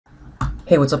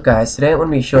Hey, what's up guys? Today I'm going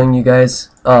to be showing you guys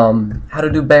how to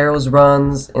do Barrows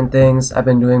runs and things. I've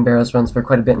been doing Barrows runs for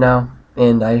quite a bit now,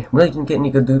 and I really didn't get any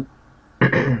good loot.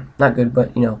 Not good,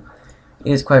 but you know,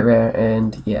 it is quite rare,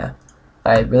 and yeah,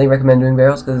 I really recommend doing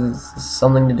Barrows because it's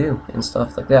something to do and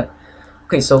stuff like that.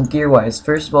 Okay, so gear-wise,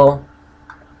 first of all,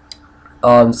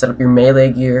 set up your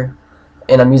melee gear,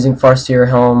 and I'm using Farseer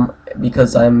helm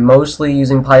because I'm mostly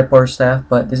using pipe or staff,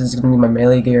 but this is going to be my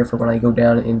melee gear for when I go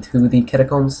down into the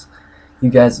catacombs.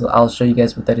 I'll show you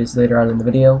guys what that is later on in the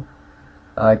video.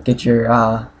 Get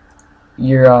your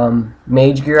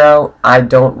mage gear out. I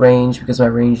don't range because my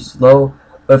range is low,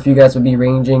 but if you guys would be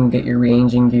ranging, get your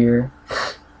ranging gear.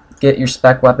 Get your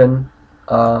spec weapon.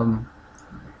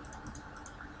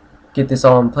 Get this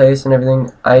all in place and everything.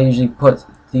 I usually put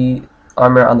the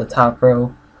armor on the top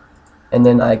row, and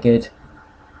then I get.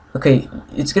 Okay,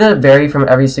 it's gonna vary from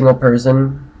every single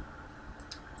person.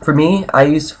 For me, I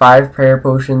use 5 prayer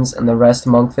potions and the rest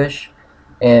monkfish,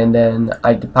 and then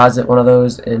I deposit one of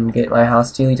those and get my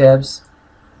hostility tabs.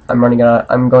 I'm running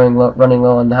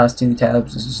low on the hostility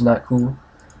tabs. This is not cool,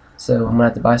 so I'm gonna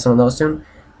have to buy some of those soon.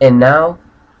 And now,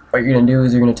 what you're gonna do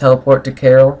is you're gonna teleport to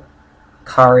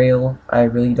Cariel. I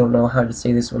really don't know how to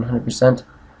say this 100%.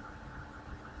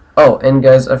 Oh, and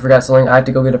guys, I forgot something. I have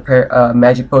to go get a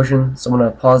magic potion, so I'm gonna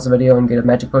pause the video and get a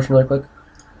magic potion really quick.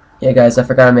 Yeah, guys, I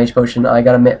forgot a magic potion.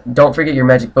 Don't forget your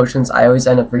magic potions. I always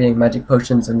end up forgetting magic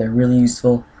potions, and they're really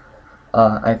useful.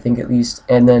 I think at least.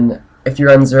 And then if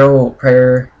you're on 0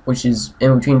 prayer, which is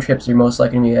in between trips, you're most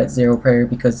likely to be at 0 prayer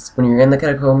because when you're in the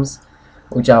catacombs,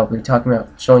 which I'll be talking about,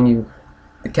 showing you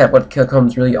what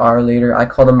catacombs really are later. I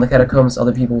call them the catacombs.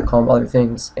 Other people will call them other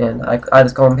things, and I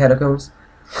just call them catacombs.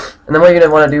 And then what you're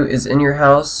gonna want to do is in your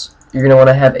house, you're gonna want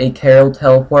to have a Carol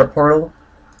teleport portal,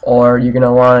 or you're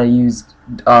gonna want to use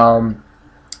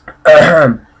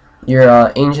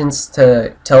your ancients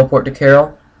to teleport to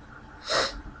Carol.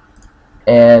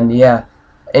 And yeah,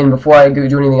 and before I do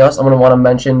anything else, I'm gonna want to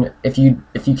mention if you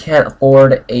can't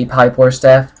afford a Pypor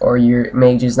staff, or your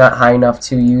mage is not high enough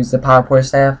to use the Pypor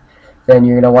staff, then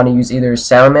you're gonna want to use either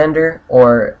Salamander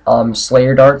or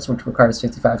Slayer darts, which requires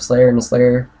 55 Slayer and a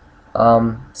Slayer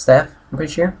staff, I'm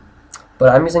pretty sure.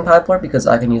 But I'm using Pypor because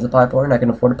I can use a Pypor and I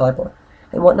can afford a Pypor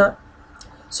and whatnot.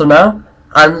 So now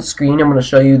on the screen, I'm going to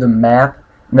show you the map.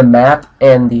 The map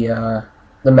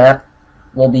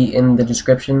will be in the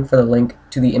description for the link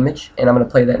to the image, and I'm going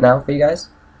to play that now for you guys.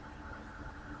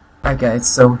 Alright guys,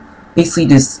 so basically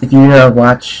just if you're gonna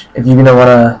want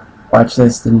to watch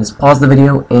this, then just pause the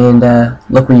video and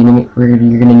look where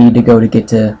you're gonna need to go to get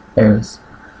to Barrows.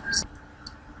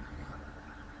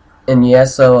 And yeah,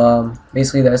 so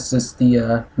basically that's just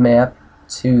the map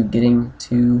to getting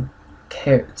to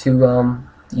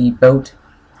the boat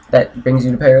that brings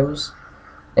you to Barrows,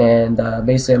 and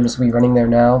basically I'm just gonna be running there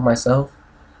now myself.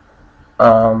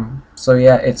 So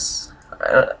yeah,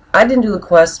 I didn't do the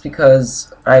quest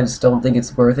because I just don't think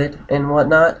it's worth it and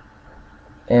whatnot.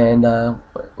 And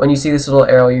when you see this little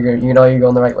arrow, you know you're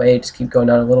going the right way. Just keep going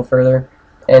down a little further,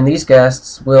 and these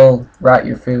ghasts will rot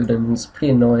your food, and it's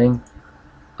pretty annoying.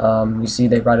 You see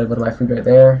they rotted a little of my food right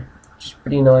there, which is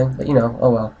pretty annoying, but you know, oh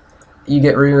well. You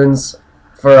get runes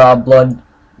for blood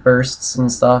bursts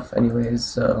and stuff anyways,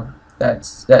 so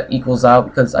that equals out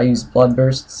because I use blood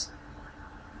bursts.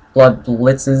 Blood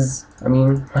blitzes,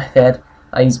 my bad.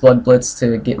 I use blood blitz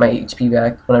to get my HP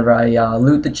back. Whenever I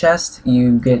loot the chest,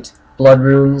 you get blood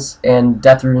runes and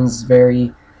death runes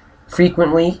very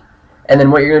frequently. And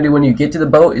then what you're going to do when you get to the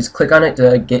boat is click on it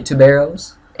to get to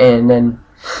Barrows. And then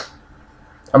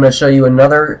I'm going to show you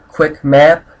another quick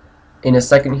map in a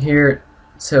second here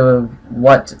to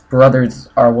what brothers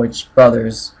are which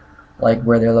brothers, like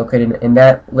where they're located. And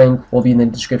that link will be in the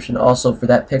description also for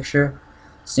that picture,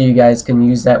 so you guys can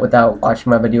use that without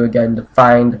watching my video again to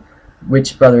find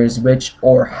which brother is which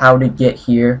or how to get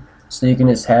here. So you can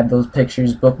just have those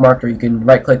pictures bookmarked, or you can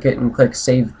right click it and click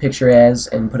save picture as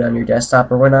and put it on your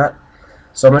desktop or whatnot.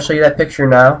 So I'm going to show you that picture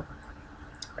now,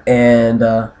 and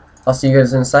I'll see you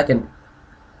guys in a second.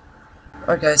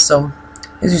 Alright guys, so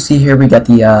as you see here, we got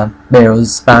the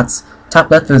Barrows spots. Top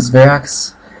left is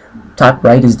Verox, top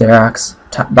right is Derox,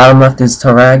 bottom left is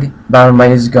Torag, bottom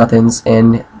right is Guthins,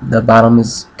 and the bottom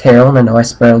is Carol. And I know I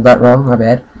spelled that wrong, my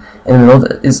bad. And in the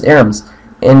middle is Aram's.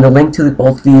 And the link to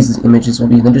both of these images will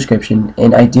be in the description.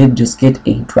 And I did just get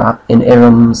a drop in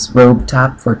Aram's robe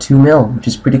top for 2 mil, which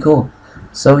is pretty cool.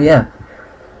 So yeah,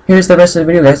 here's the rest of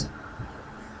the video, guys.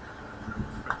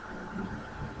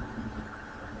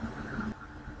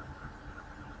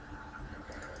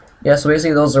 Yeah, so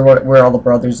basically those are where all the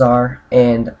brothers are,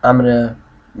 and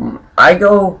I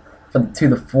go to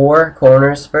the 4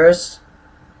 corners first,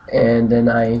 and then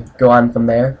I go on from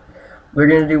there. We're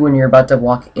gonna do when you're about to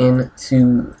walk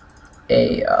into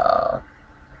a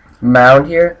mound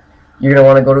here. You're gonna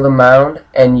want to go to the mound,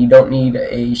 and you don't need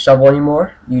a shovel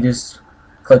anymore. You just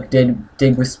click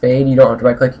dig with spade. You don't have to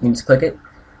right click. You can just click it,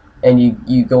 and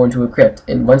you go into a crypt.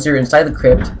 And once you're inside the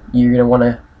crypt, you're gonna want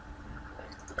to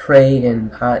pray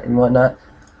and hot and whatnot.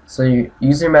 So you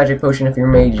use your magic potion if you're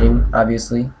maging,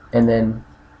 obviously, and then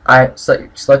I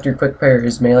select your quick prayer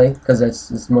as melee because that's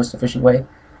the most efficient way,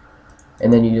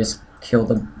 and then you just kill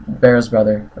the Barrows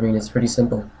brother. I mean, it's pretty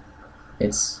simple.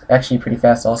 It's actually pretty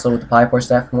fast also with the Pypor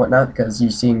staff and whatnot, because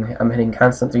you're seeing I'm hitting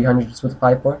constant 300s with the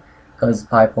Pypor, because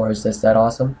Pypor is just that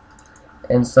awesome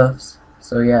and stuff.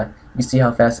 So yeah, you see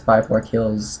how fast the Pypor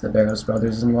kills the Barrows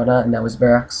brothers and whatnot, and that was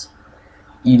Varrox.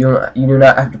 You do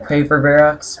not have to pray for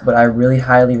Varrox, but I really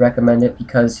highly recommend it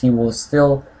because he will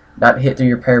still not hit through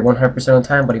your prayer 100% of the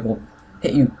time, but he will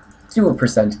hit you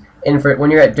 2%. And for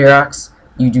when you're at Varrox,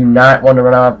 you do not want to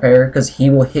run out of prayer because he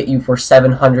will hit you for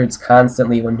 700s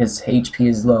constantly when his HP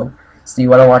is low. So you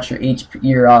want to watch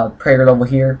your prayer level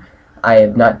here. I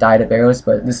have not died at Barrows,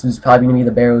 but this is probably going to be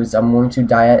the Barrows I'm going to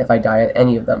die at if I die at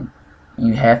any of them.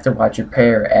 You have to watch your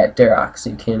prayer at Varrox.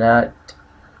 You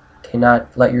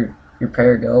cannot let your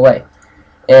prayer go away.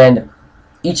 And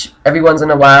every once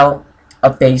in a while,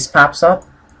 a face pops up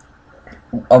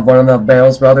of one of the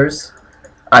Barrows brothers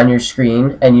on your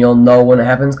screen, and you'll know when it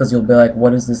happens because you'll be like,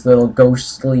 what is this little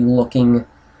ghostly looking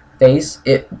face?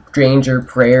 It drains your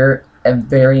prayer a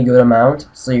very good amount,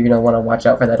 so you're going to want to watch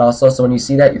out for that also. So when you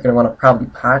see that, you're going to want to probably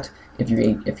pot if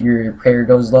your prayer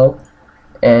goes low.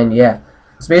 And yeah,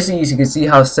 so basically you can see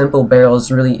how simple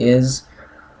Barrows really is.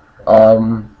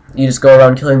 You just go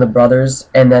around killing the brothers,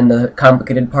 and then the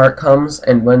complicated part comes,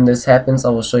 and when this happens I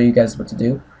will show you guys what to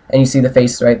do. And you see the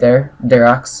face right there,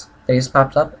 Varrox face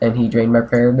popped up, and he drained my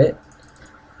prayer a bit.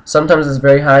 Sometimes it's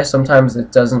very high, sometimes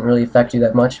it doesn't really affect you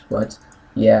that much, but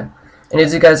yeah. And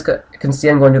as you guys can see,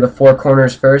 I'm going to the 4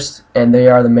 corners first, and they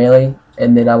are the melee,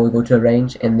 and then I will go to the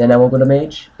range, and then I will go to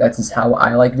mage. That's just how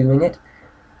I like doing it.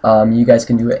 You guys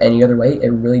can do it any other way, it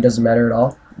really doesn't matter at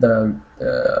all.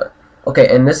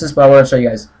 Okay, and this is what I want to show you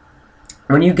guys.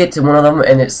 When you get to one of them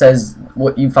and it says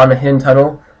what you found a hidden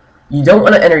tunnel, you don't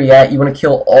want to enter yet. You want to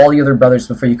kill all the other brothers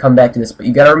before you come back to this. But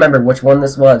you got to remember which one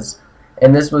this was.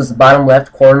 And this was the bottom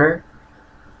left corner,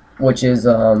 which is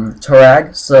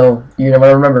Torag. So you're going to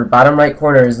want to remember bottom right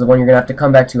corner is the one you're going to have to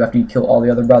come back to after you kill all the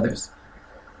other brothers.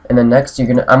 And then next I'm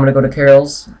going to go to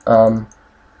Carol's.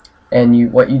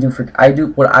 And what I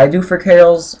do for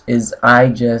Carol's is I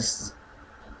just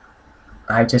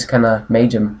kind of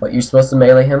mage him. But you're supposed to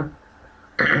melee him.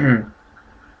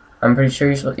 I'm pretty sure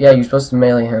you're supposed to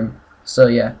melee him. So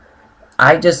yeah,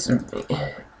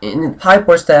 in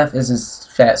Pypor staff is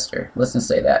just faster. Let's just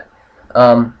say that.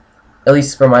 At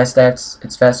least for my stats,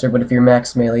 it's faster. But if you're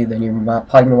max melee, then you're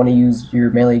probably gonna want to use your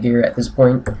melee gear at this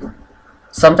point.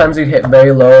 Sometimes you hit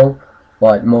very low,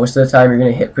 but most of the time you're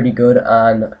gonna hit pretty good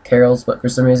on Carol's. But for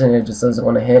some reason it just doesn't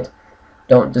want to hit.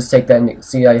 Don't just take that and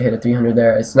see I hit a 300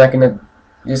 there. It's not gonna.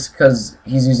 Just because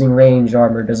he's using range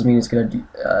armor doesn't mean it's going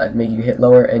to make you hit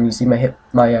lower. And you see my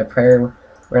prayer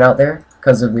run out there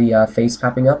because of the face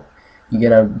popping up. You're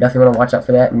going to definitely want to watch out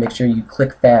for that and make sure you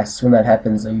click fast when that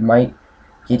happens, or you might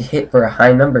get hit for a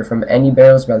high number from any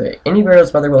Barrows brother. Any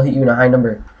Barrows brother will hit you in a high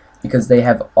number because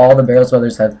all the Barrows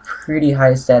brothers have pretty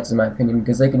high stats in my opinion,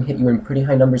 because they can hit you in pretty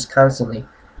high numbers constantly.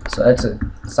 So that's a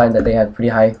sign that they have pretty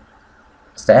high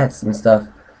stats and stuff.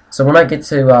 So when I get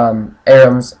to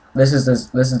Aram's, this is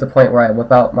the point where I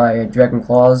whip out my Dragon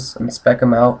Claws and spec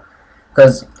them out,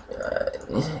 because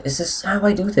it's just how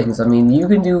I do things. I mean, you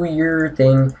can do your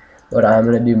thing, but I'm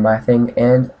gonna do my thing.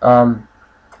 And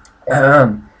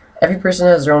every person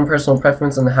has their own personal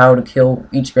preference on how to kill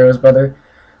each Barrows brother.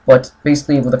 But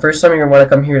basically, the first time you're gonna want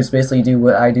to come here is basically do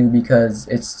what I do, because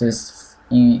it's just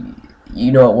you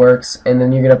know it works. And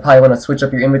then you're gonna probably want to switch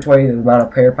up your inventory, the amount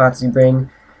of prayer pots you bring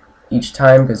each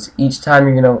time, because each time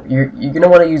you're gonna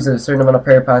want to use a certain amount of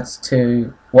prayer pots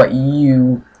to what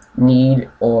you need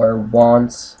or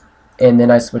want. And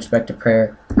then I switch back to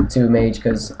prayer to mage,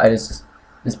 because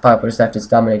this popular staff just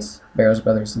dominates Barrows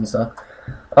brothers and stuff.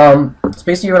 So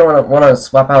basically you're gonna want to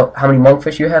swap out how many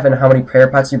monkfish you have and how many prayer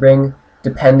pots you bring,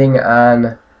 depending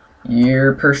on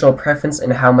your personal preference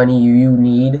and how many you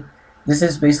need. This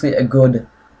is basically a good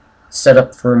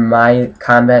setup for my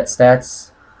combat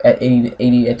stats at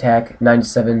 80 attack,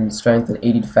 97 strength, and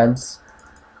 80 defense.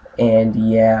 And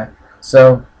yeah,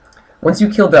 so once you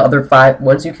killed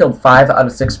once you killed 5 out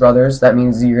of 6 brothers, that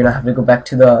means you're gonna have to go back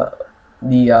to the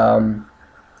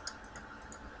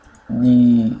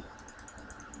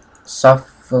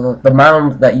the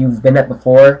mound that you've been at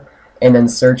before, and then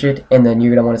search it, and then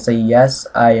you're gonna want to say, yes,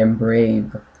 I am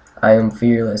brave, I am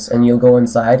fearless, and you'll go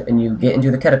inside and you get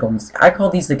into the catacombs. I call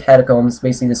these the catacombs,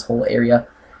 basically this whole area,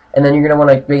 and then you're gonna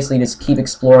want to basically just keep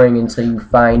exploring until you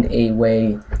find a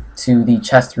way to the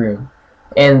chest room.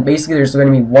 And basically there's going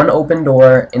to be one open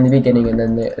door in the beginning, and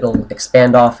then it'll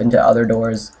expand off into other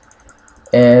doors.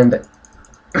 And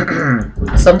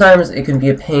sometimes it can be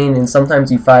a pain, and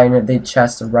sometimes you find the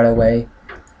chest right away.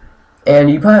 And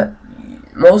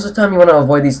most of the time you want to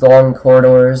avoid these long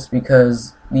corridors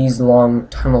because these long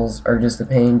tunnels are just a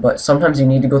pain. But sometimes you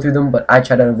need to go through them, but I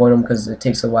try to avoid them because it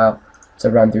takes a while to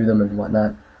run through them and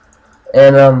whatnot.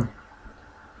 And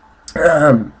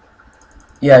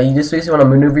yeah, you just basically want to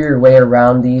maneuver your way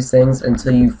around these things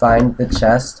until you find the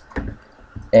chest.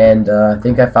 And I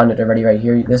think I found it already right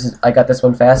here. I got this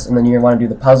one fast, and then you're gonna want to do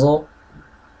the puzzle.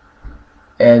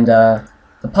 And the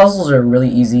puzzles are really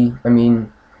easy. I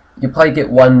mean, you probably get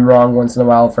one wrong once in a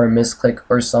while for a misclick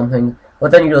or something,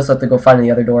 but then you just have to go find the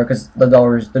other door because the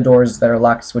doors that are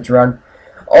locked switch around.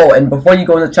 Oh, and before you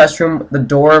go in the chest room, the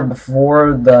door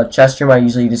before the chest room, I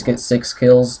usually just get 6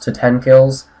 kills to 10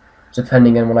 kills.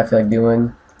 Depending on what I feel like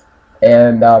doing.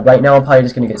 And right now I'm probably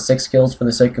just going to get 6 kills for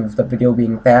the sake of the video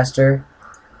being faster.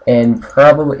 And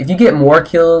probably, if you get more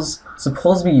kills,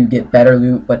 supposedly you get better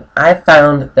loot, but I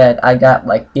found that I got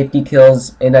like 50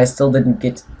 kills and I still didn't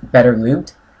get better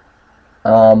loot.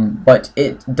 But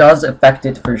it does affect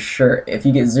it for sure. If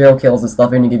you get 0 kills, it's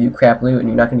definitely going to give you crap loot and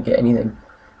you're not going to get anything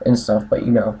and stuff, but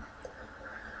you know.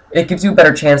 It gives you a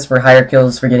better chance for higher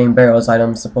kills for getting Barrows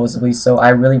items, supposedly, so I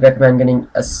really recommend getting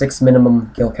a 6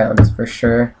 minimum kill count, for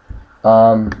sure.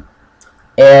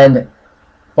 And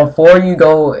before you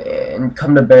go and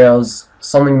come to Barrows,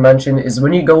 something mentioned is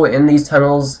when you go in these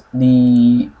tunnels,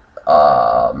 the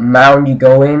mound you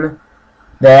go in,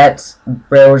 that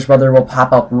Barrows brother will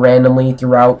pop up randomly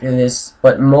throughout this,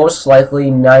 but most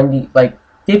likely 50%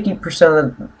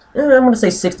 of the, I'm going to say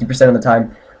 60% of the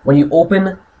time, when you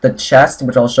open the chest,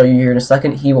 which I'll show you here in a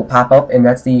second, he will pop up, and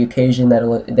that's the occasion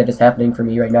that is happening for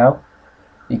me right now,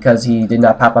 because he did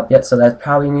not pop up yet. So that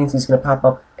probably means he's gonna pop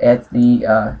up at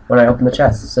the when I open the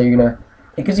chest. So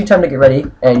it gives you time to get ready,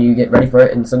 and you get ready for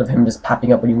it instead of him just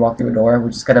popping up when you walk through a door,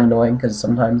 which is kind of annoying because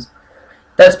sometimes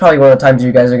that's probably one of the times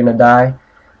you guys are gonna die,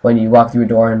 when you walk through a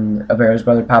door and a Barrows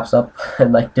brother pops up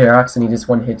and like Derox and he just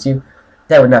one hits you.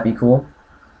 That would not be cool.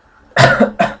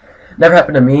 Never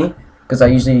happened to me, because I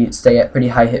usually stay at pretty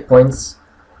high hit points,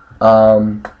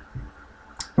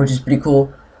 which is pretty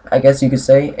cool, I guess you could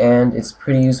say, and it's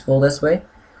pretty useful this way.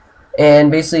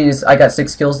 And basically, I got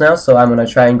 6 kills now, so I'm going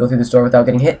to try and go through this door without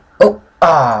getting hit. Oh!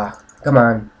 Come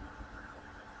on.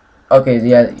 Okay,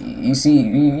 yeah, you see,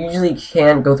 you usually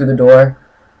can't go through the door.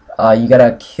 You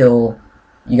gotta kill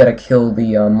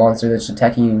the monster that's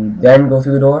attacking you, then go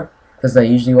through the door, because they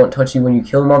usually won't touch you when you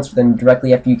kill the monster. Then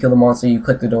directly after you kill the monster, you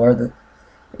click the door.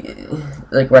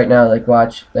 Like right now, like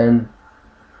watch, then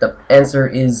the answer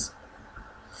is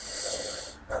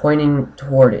pointing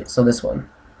toward it, so this one.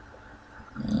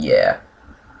 Yeah.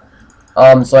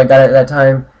 So I got it at that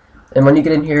time, and when you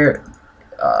get in here,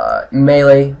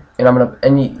 melee,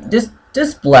 and you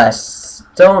just bless.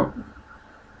 Don't.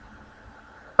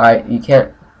 Alright, you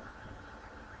can't.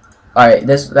 Alright,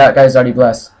 that guy's already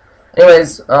blessed.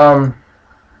 Anyways,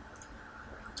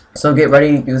 so get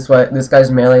ready. This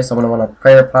guy's melee, so I'm gonna want a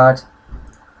prayer pot,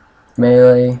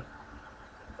 melee,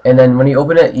 and then when you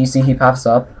open it, you see he pops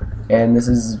up, and this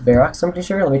is Verox, I'm pretty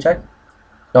sure. Let me check.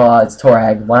 No, it's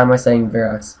Torag. Why am I saying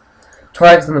Verox?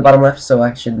 Torag's in the bottom left, so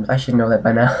I should know that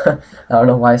by now. I don't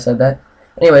know why I said that.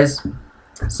 Anyways,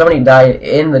 somebody died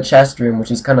in the chest room,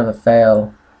 which is kind of a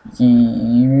fail. You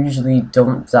usually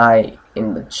don't die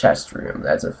in the chest room.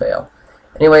 That's a fail.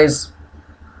 Anyways.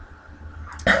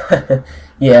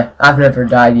 Yeah, I've never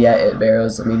died yet at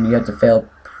Barrows. I mean, you have to fail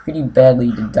pretty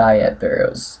badly to die at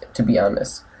Barrows, to be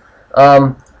honest.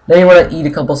 Then you want to eat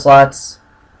a couple slots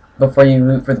before you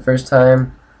loot for the first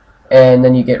time, and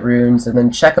then you get runes, and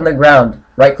then check on the ground.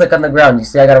 Right click on the ground. You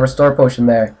see I got a restore potion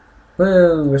there.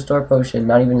 Woo, restore potion.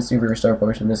 Not even a super restore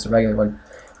potion, this is a regular one.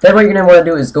 Then what you're going to want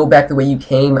to do is go back the way you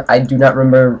came. I do not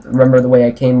remember the way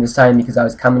I came this time because I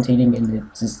was commentating, and it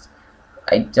just,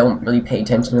 I don't really pay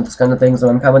attention to this kind of things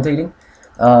when I'm commentating.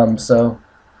 So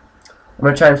I'm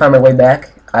going to try and find my way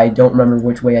back. I don't remember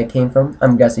which way I came from.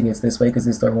 I'm guessing it's this way because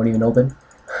this door won't even open.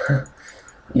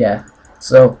 Yeah,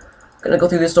 so I'm going to go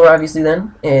through this door obviously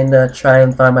then and try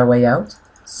and find my way out.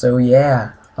 So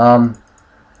yeah,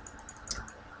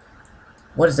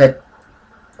 what is that?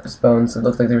 It's bones. It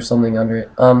looked like there was something under it.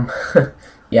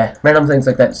 Yeah, random things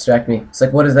like that distract me. It's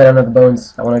like, what is that under the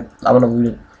bones? I wanna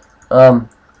loot it.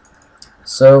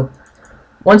 So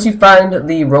once you find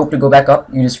the rope to go back up,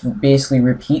 you just basically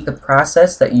repeat the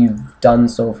process that you've done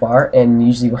so far. And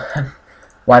usually, I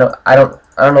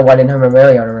don't know why I didn't have my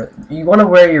melee armor. You want to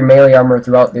wear your melee armor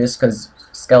throughout this because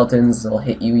skeletons will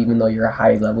hit you even though you're a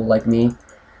high level like me.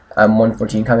 I'm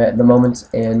 114 combat at the moment,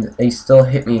 and they still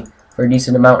hit me for a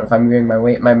decent amount if I'm wearing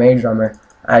my mage armor.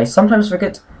 I sometimes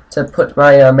forget to put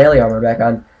my melee armor back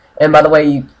on. And by the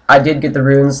way, I did get the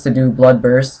runes to do blood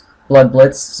blitz.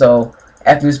 So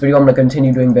after this video, I'm gonna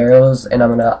continue doing Barrows, and I'm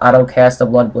gonna auto cast a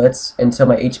blood blitz until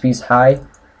my HP is high.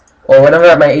 Or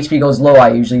whenever my HP goes low,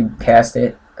 I usually cast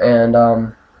it. And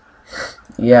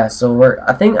yeah, so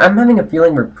I think I'm having a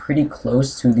feeling we're pretty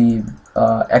close to the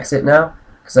exit now,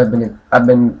 because I've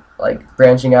been like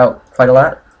branching out quite a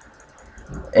lot.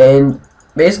 And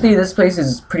basically, this place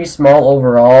is pretty small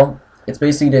overall. It's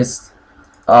basically just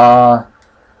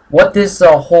what this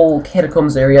whole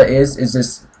catacombs area is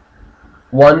this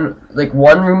one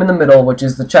room in the middle, which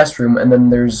is the chest room, and then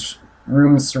there's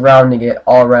rooms surrounding it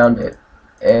all around it.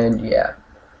 And yeah,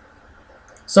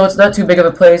 so it's not too big of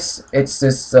a place. It's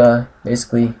just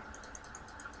basically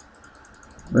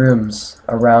rooms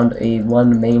around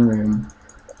one main room.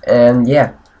 And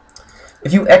yeah,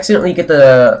 if you accidentally get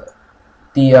the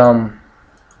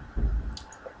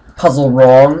puzzle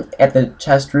wrong at the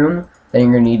chest room, then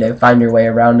you're gonna need to find your way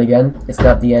around again. It's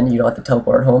not the end. You don't have to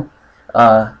teleport home.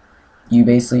 You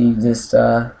basically just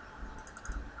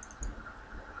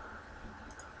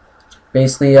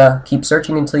keep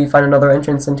searching until you find another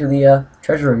entrance into the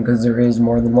treasure room, because there is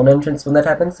more than one entrance when that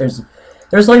happens.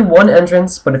 There's only one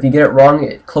entrance, but if you get it wrong,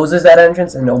 it closes that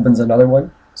entrance and opens another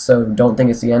one. So don't think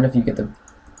it's the end if you get the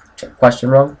question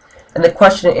wrong. And the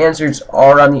question and answers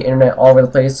are on the internet all over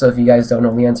the place, so if you guys don't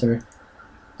know the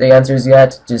answers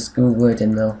yet, just Google it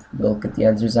and you'll get the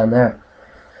answers on there.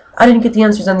 I didn't get the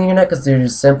answers on the internet because they're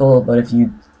just simple, but if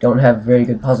you don't have very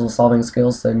good puzzle solving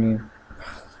skills, then you're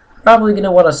probably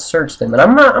gonna want to search them. And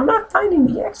I'm not finding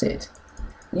the exit.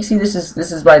 You see, this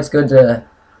is why it's good to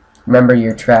remember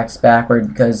your tracks backward,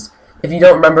 because if you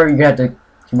don't remember, you're gonna have to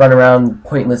run around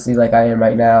pointlessly like I am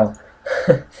right now.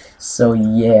 So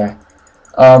yeah.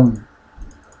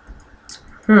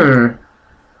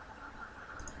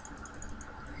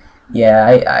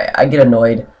 Yeah, I get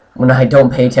annoyed when I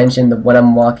don't pay attention to when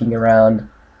I'm walking around.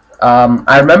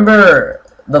 I remember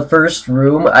the first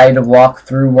room, I had to walk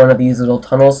through one of these little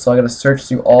tunnels, so I gotta search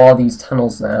through all these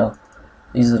tunnels now.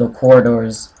 These little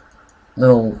corridors,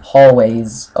 little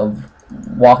hallways of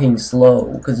walking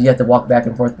slow, because you have to walk back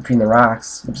and forth between the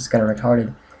rocks, which is kind of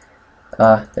retarded.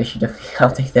 They should definitely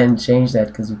update that and change that,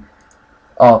 because you...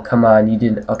 Oh, come on, you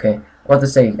didn't... Okay, what to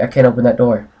say? I can't open that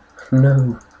door.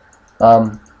 No.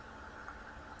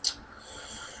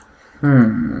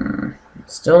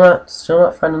 Still not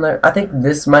finding that. I think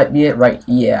this might be it, right?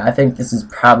 Yeah, I think this is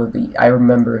probably... I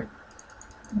remember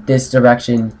this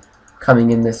direction coming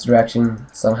in this direction.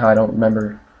 Somehow I don't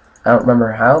remember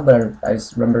how, but I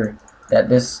just remember that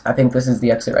this... I think this is the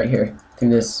exit right here, through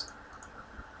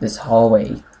this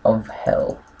hallway of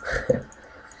hell.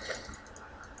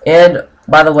 And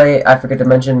by the way, I forgot to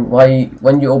mention,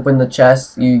 when you open the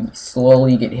chest, you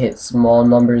slowly get hit small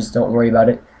numbers. Don't worry about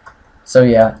it. So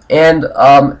yeah, and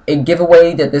a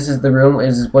giveaway that this is the room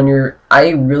is when you're...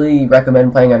 I really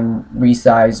recommend playing on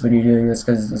resize when you're doing this,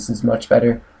 because this is much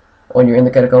better when you're in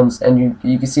the catacombs, and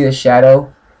you can see the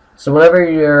shadow. So whenever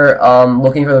you're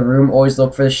looking for the room, always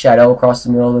look for the shadow across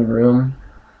the middle of the room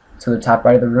to the top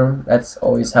right of the room. That's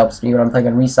always helps me when I'm playing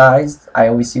on resized. I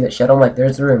always see that shadow. I'm like,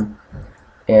 there's the room.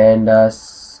 And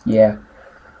yeah,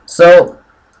 so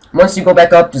once you go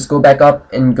back up, just go back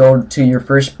up and go to your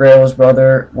first Barrows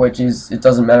brother, which is, it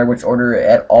doesn't matter which order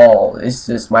at all. It's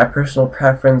just my personal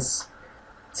preference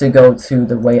to go to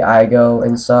the way I go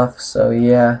and stuff. So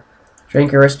yeah,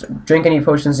 drink any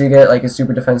potions you get, like a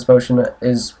super defense potion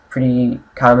is pretty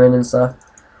common and stuff.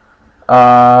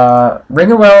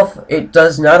 Ring of Wealth, it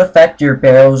does not affect your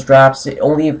Barrows drops. It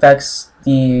only affects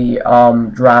the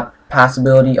drop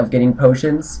possibility of getting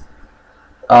potions.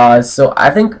 So I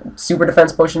think super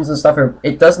defense potions and stuff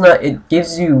it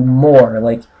gives you more.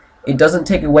 Like, it doesn't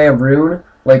take away a rune.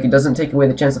 Like, it doesn't take away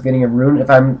the chance of getting a rune.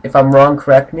 If I'm wrong,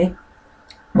 correct me.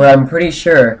 But I'm pretty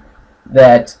sure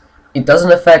that it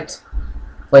doesn't affect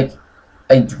like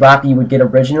a drop you would get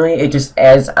originally. It just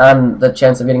adds on the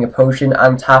chance of getting a potion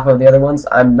on top of the other ones.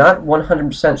 I'm not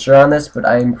 100% sure on this, but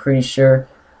I'm pretty sure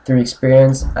through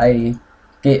experience I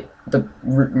get the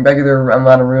regular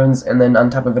amount of runes and then on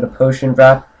top of it a potion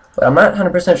drop. But I'm not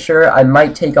 100% sure. I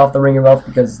might take off the Ring of Wealth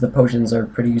because the potions are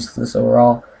pretty useless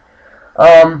overall.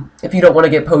 If you don't want to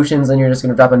get potions and you're just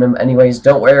going to drop on them anyways,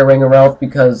 don't wear a Ring of Wealth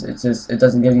because it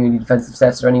doesn't give you any defensive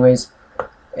stats or anyways.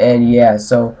 And yeah,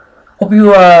 so hope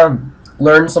you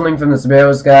learned something from this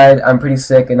Barrows guide. I'm pretty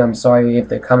sick, and I'm sorry if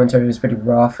the commentary was pretty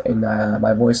rough and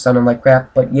my voice sounded like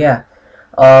crap. But yeah,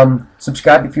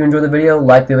 subscribe if you enjoyed the video,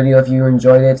 like the video if you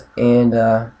enjoyed it, and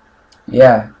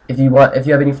yeah, if you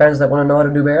have any friends that want to know how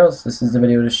to do barrels, this is the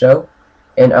video to show.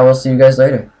 And I will see you guys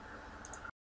later.